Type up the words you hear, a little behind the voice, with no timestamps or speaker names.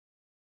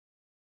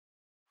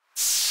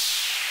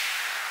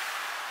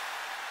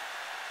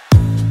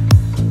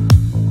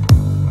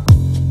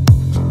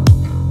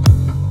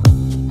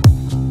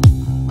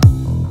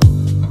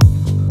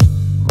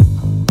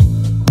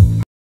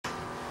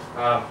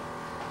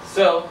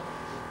So,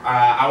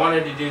 I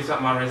wanted to do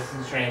something on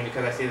resistance training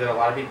because I see that a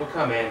lot of people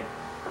come in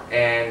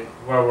and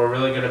where we're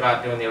really good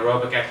about doing the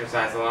aerobic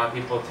exercise, a lot of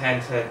people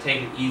tend to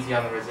take it easy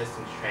on the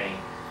resistance training,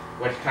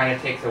 which kind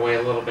of takes away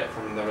a little bit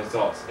from the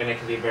results, and it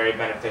can be very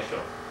beneficial.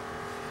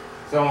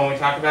 So when we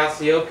talk about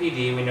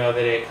COPD, we know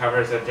that it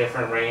covers a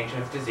different range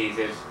of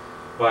diseases,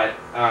 but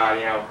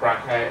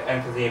bronchitis,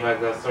 emphysema,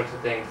 those sorts of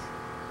things.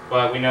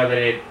 But we know that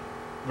it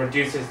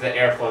reduces the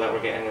airflow that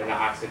we're getting in the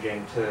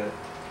oxygen to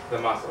the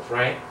muscles,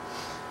 right?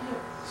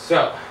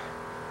 So,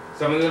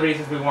 some of the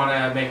reasons we want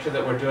to make sure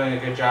that we're doing a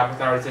good job with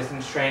our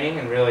resistance training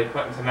and really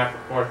putting some effort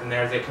forth in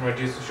there is it can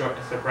reduce the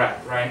shortness of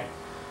breath, right?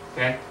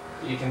 Okay?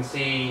 You can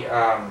see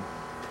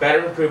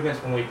better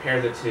improvements when we pair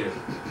the two.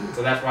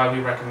 So that's why we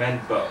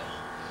recommend both.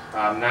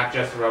 Not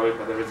just aerobic,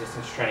 but the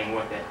resistance training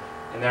with it.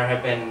 And there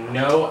have been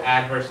no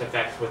adverse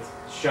effects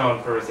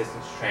shown for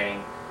resistance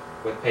training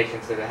with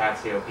patients that have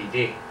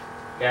COPD.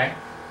 Okay?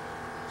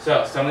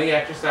 So, some of the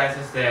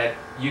exercises that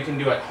you can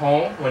do at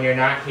home when you're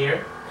not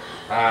here,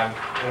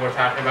 when we're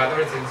talking about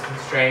the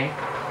resistance training,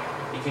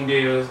 you can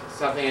do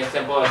something as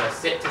simple as a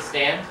sit to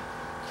stand.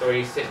 So where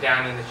you sit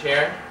down in the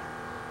chair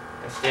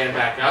and stand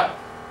back up.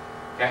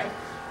 Okay?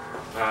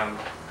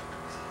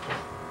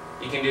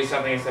 You can do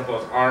something as simple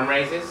as arm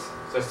raises.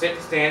 So sit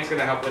to stand is going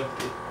to help with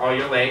all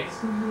your legs.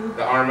 Mm-hmm.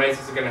 The arm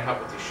raises are going to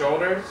help with your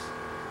shoulders.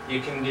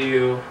 You can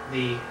do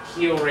the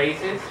heel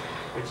raises,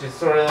 which is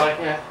sort of like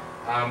a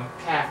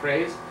calf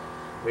raise,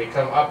 where you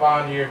come up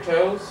onto your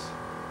toes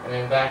and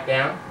then back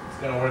down. It's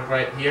going to work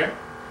right here.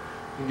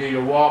 You can do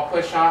your wall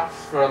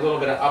push-ups for a little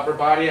bit of upper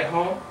body at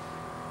home.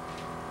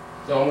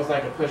 It's almost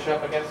like a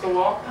push-up against the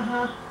wall.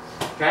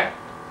 Okay?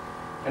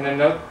 And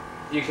then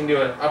you can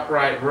do an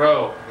upright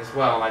row as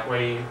well, like where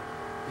you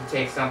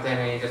take something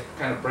and you just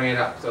kind of bring it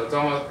up. So it's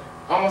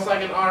almost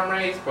like an arm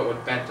raise, but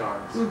with bent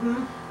arms.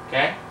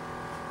 Okay?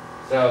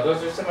 So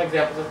those are some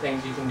examples of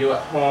things you can do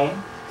at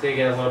home to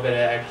get a little bit of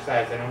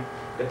exercise in them.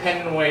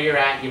 Depending on where you're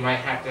at, you might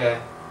have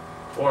to,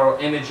 or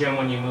in the gym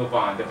when you move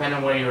on, depending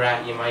on where you're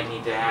at, you might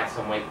need to add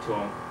some weight to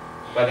them.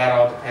 But that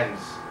all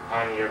depends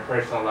on your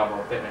personal level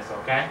of fitness,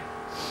 okay?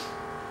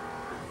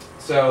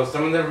 So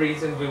some of the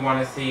reasons we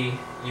want to see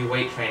you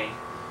weight training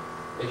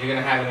is you're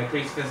going to have an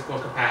increased physical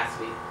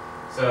capacity.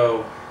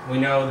 So we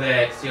know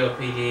that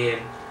COPD,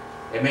 and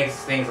it makes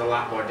things a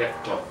lot more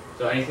difficult.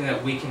 So anything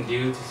that we can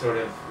do to sort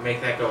of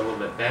make that go a little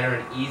bit better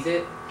and ease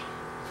it,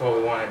 that's what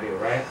we want to do,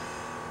 right?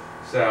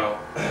 So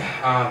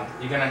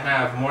you're going to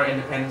have more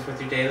independence with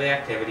your daily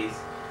activities,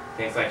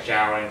 things like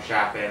showering,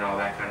 shopping, all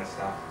that kind of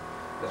stuff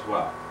as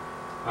well.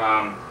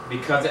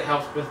 Because it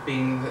helps with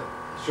being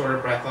short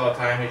of breath all the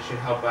time, it should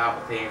help out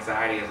with the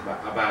anxiety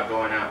about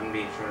going out and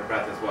being short of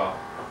breath as well.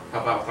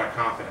 Help out with our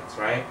confidence,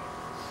 right?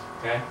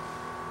 Okay?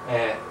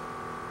 And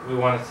we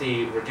want to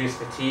see reduced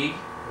fatigue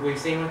we've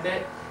seen with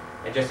it,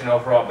 and just an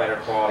overall better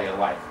quality of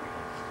life.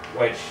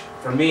 Which,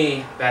 for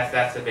me,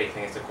 that's the big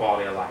thing, it's the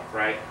quality of life,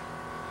 right?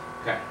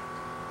 Okay.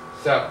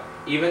 So,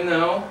 even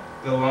though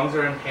the lungs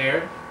are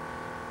impaired,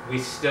 we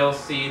still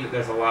see that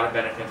there's a lot of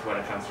benefits when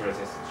it comes to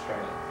resistance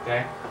training,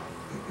 okay?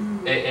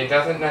 It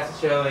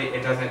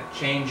doesn't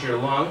change your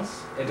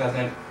lungs, it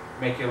doesn't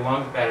make your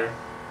lungs better,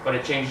 but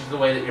it changes the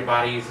way that your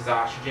body uses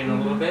oxygen a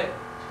little bit.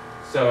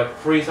 So it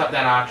frees up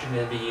that oxygen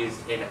to be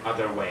used in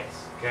other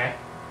ways, okay?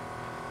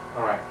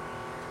 Alright.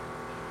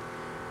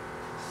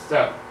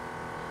 So,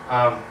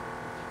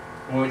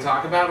 when we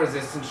talk about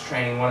resistance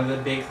training, one of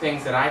the big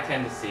things that I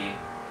tend to see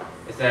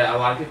is that a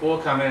lot of people will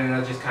come in and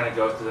they'll just kind of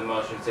go through the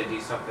motions. They do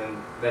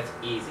something that's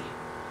easy.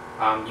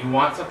 You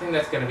want something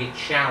that's going to be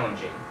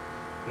challenging.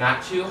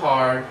 Not too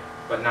hard,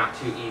 but not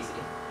too easy.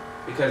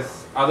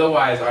 Because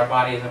otherwise our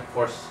body isn't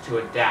forced to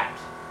adapt.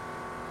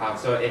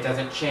 So it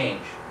doesn't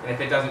change. And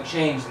if it doesn't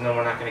change, then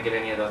we're not going to get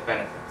any of those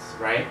benefits,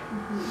 right?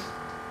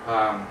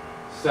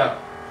 So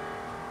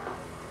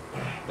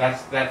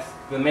that's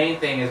the main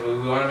thing is we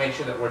want to make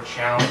sure that we're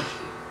challenged,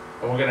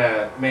 and we're going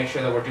to make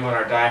sure that we're doing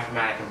our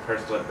diaphragmatic and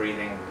pursed lip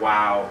breathing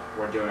while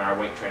we're doing our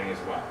weight training as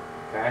well.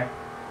 Okay?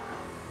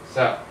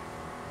 So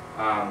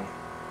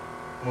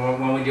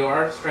when we do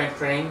our strength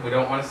training, we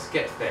don't want to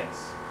skip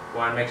things. We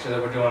want to make sure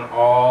that we're doing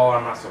all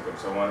our muscle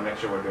groups. So we want to make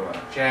sure we're doing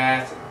our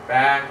chest, our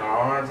back, our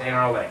arms, and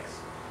our legs.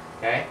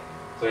 Okay?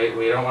 So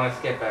we don't want to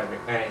skip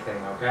anything,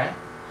 okay?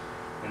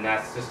 And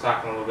that's just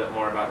talking a little bit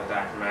more about the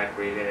diaphragmatic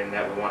breathing and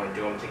that we want to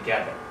do them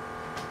together.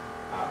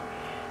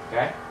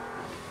 Okay?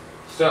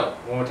 So,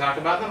 when we talk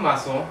about the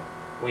muscle,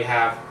 we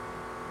have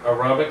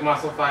aerobic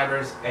muscle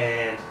fibers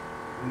and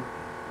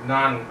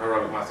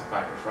non-aerobic muscle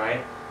fibers,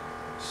 right?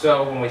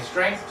 So, when we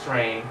strength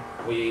train,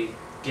 we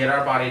get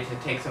our body to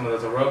take some of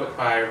those aerobic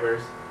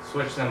fibers,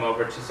 switch them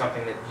over to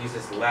something that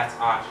uses less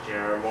oxygen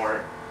or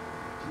more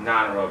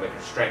non-aerobic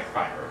or strength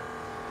fiber.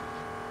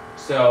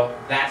 So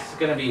that's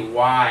going to be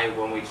why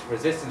when we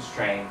resistance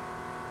train,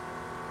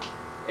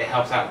 it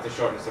helps out with the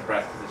shortness of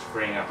breath because it's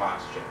freeing up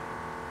oxygen.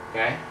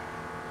 Okay?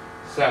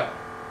 So,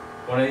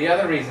 one of the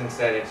other reasons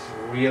that it's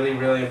really,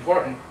 really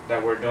important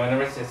that we're doing the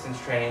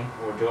resistance training,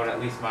 we're doing at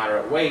least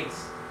moderate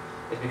weights,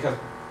 is because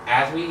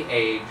as we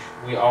age,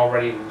 we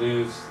already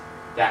lose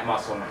that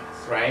muscle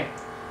mass, right?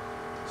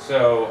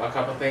 So a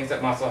couple things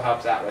that muscle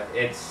helps out with.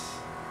 It's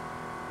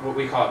what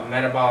we call it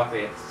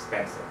metabolically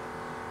expensive.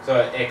 So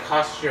it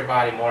costs your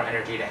body more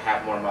energy to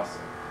have more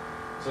muscle.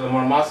 So the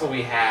more muscle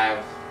we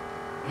have,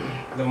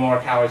 the more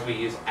calories we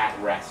use at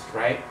rest,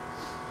 right?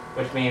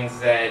 Which means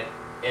that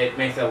it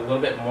makes it a little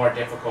bit more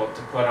difficult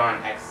to put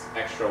on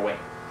extra weight.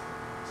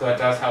 So it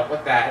does help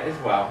with that as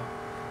well.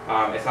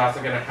 It's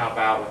also going to help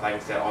out with, like I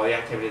said, all the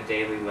activity of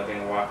daily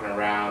living, walking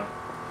around,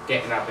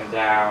 getting up and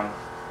down,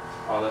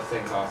 all those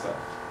things also.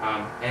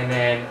 And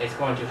then it's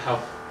going to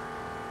help.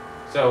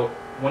 So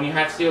when you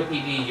have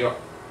COPD,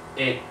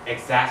 it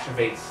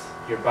exacerbates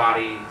your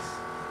body's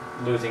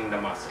losing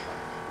the muscle,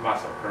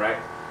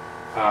 correct?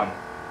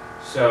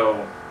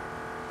 So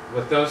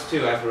with those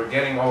two, as we're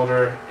getting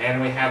older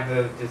and we have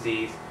the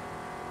disease,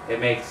 it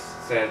makes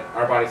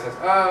our body says,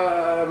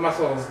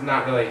 muscle's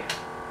not really,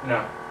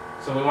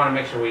 So we want to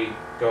make sure we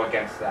go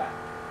against that.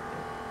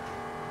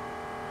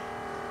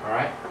 All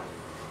right.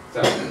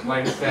 So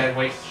like I said,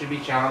 weights should be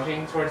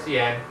challenging towards the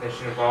end. They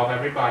should involve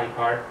every body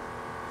part.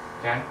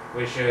 Okay.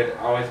 We should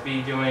always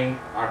be doing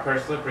our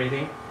pursed lip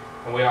breathing,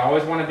 and we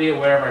always want to be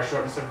aware of our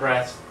shortness of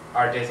breath,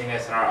 our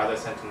dizziness, and our other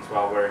symptoms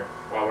while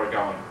we're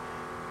going.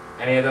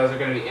 Any of those are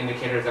going to be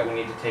indicators that we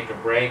need to take a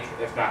break,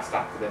 if not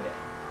stop for the day.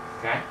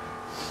 Okay?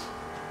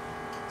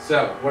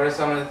 So, what are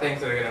some of the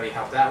things that are going to be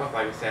helped out with?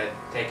 Like we said,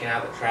 taking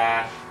out the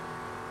trash,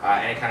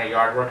 any kind of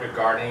yard work or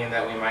gardening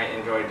that we might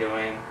enjoy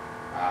doing,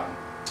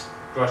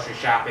 grocery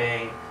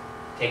shopping,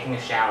 taking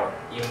a shower,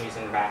 even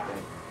using the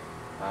bathroom.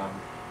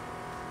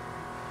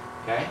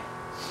 Okay?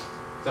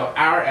 So,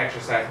 our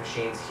exercise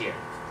machines here,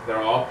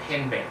 they're all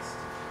pin-based.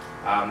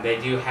 They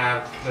do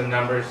have the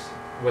numbers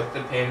with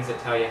the pins that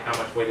tell you how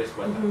much weight is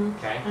with them.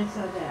 Okay? I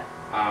saw that.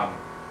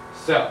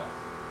 So,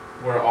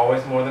 we're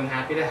always more than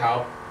happy to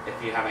help.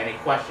 If you have any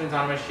questions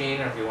on a machine,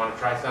 or if you want to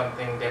try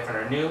something different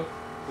or new,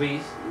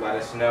 please let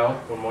us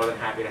know. We're more than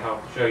happy to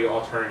help show you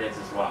alternatives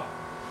as well.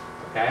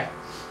 Okay?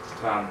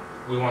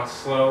 We want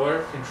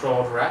slower,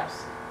 controlled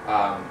reps.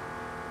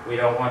 We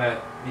don't want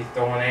to be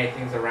throwing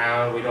anything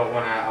around. We don't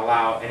want to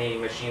allow any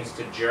machines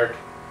to jerk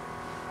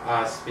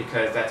us,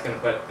 because that's going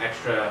to put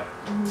extra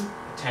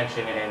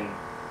tension and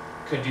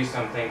could do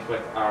some things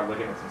with our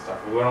ligaments and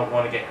stuff. We don't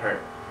want to get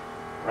hurt,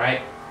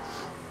 right?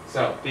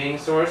 So being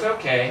sore is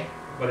okay,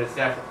 but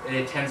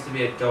it tends to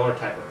be a duller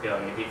type of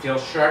feeling. If you feel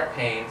sharp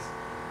pains,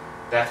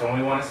 that's when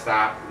we want to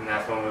stop, and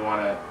that's when we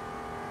want to,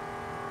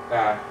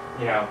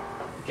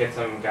 get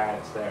some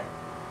guidance there,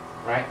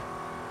 right?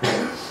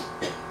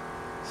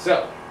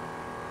 So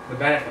the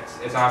benefits.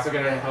 It's also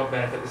going to help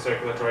benefit the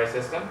circulatory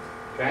system.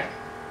 Okay.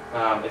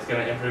 It's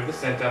going to improve the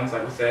symptoms,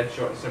 like we said,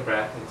 shortness of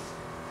breath, and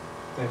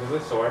things of the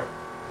sort.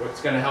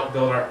 It's going to help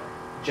build our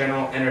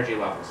general energy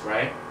levels,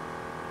 right?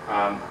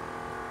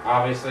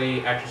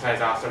 Obviously,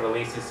 exercise also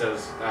releases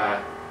those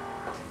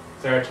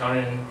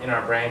serotonin in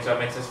our brain, so it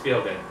makes us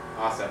feel good.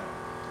 Awesome.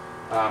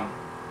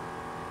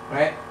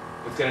 Right?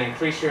 It's going to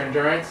increase your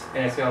endurance,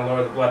 and it's going to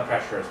lower the blood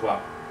pressure as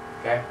well.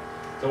 Okay?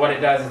 So what it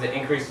does is it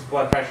increases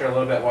blood pressure a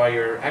little bit while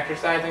you're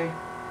exercising,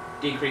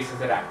 decreases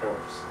it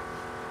afterwards.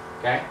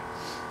 Okay?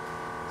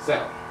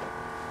 So,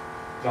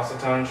 muscle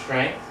tone and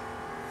strength.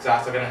 It's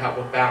also going to help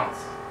with balance.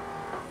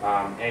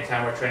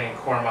 Anytime we're training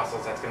core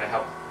muscles, that's going to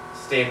help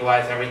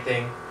stabilize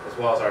everything, as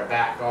well as our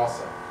back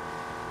also.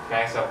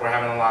 Okay, so if we're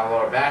having a lot of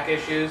lower back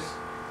issues,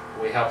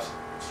 we help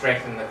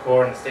strengthen the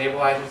core and the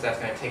stabilizers. That's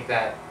going to take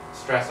that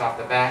stress off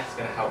the back. It's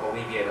going to help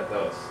alleviate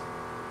those.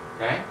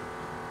 Okay?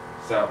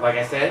 So, like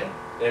I said,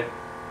 it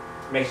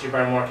makes you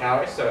burn more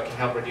calories, so it can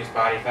help reduce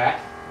body fat.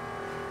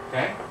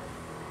 Okay?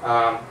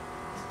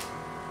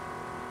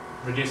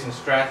 Reducing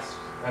stress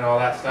and all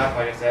that stuff,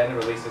 like I said, it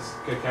releases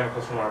good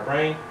chemicals from our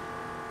brain.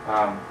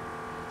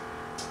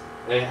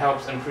 It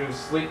helps improve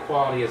sleep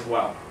quality as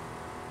well.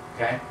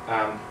 Okay?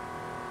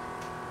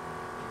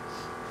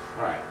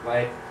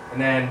 Alright,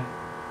 and then,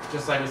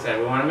 just like we said,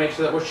 we want to make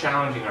sure that we're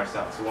challenging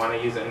ourselves. We want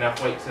to use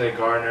enough weight to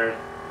garner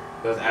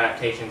those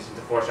adaptations and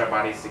to force our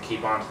bodies to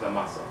keep onto the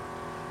muscle.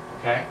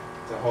 Okay?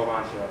 To hold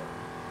on to it.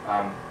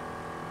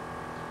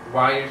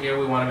 While you're here,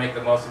 we want to make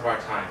the most of our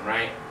time,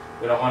 right?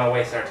 We don't want to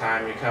waste our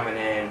time. You're coming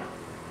in,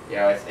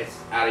 it's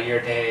out of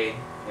your day,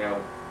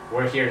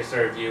 we're here to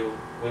serve you.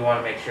 We want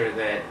to make sure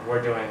that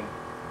we're doing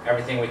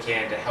everything we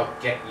can to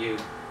help get you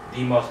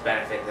the most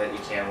benefit that you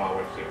can while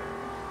we're here.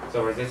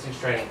 So resistance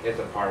training is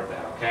a part of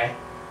that, okay?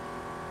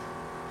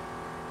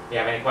 You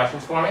have any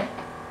questions for me?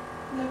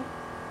 No.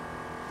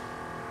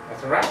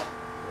 That's a wrap.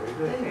 Very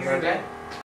good. Have a good day.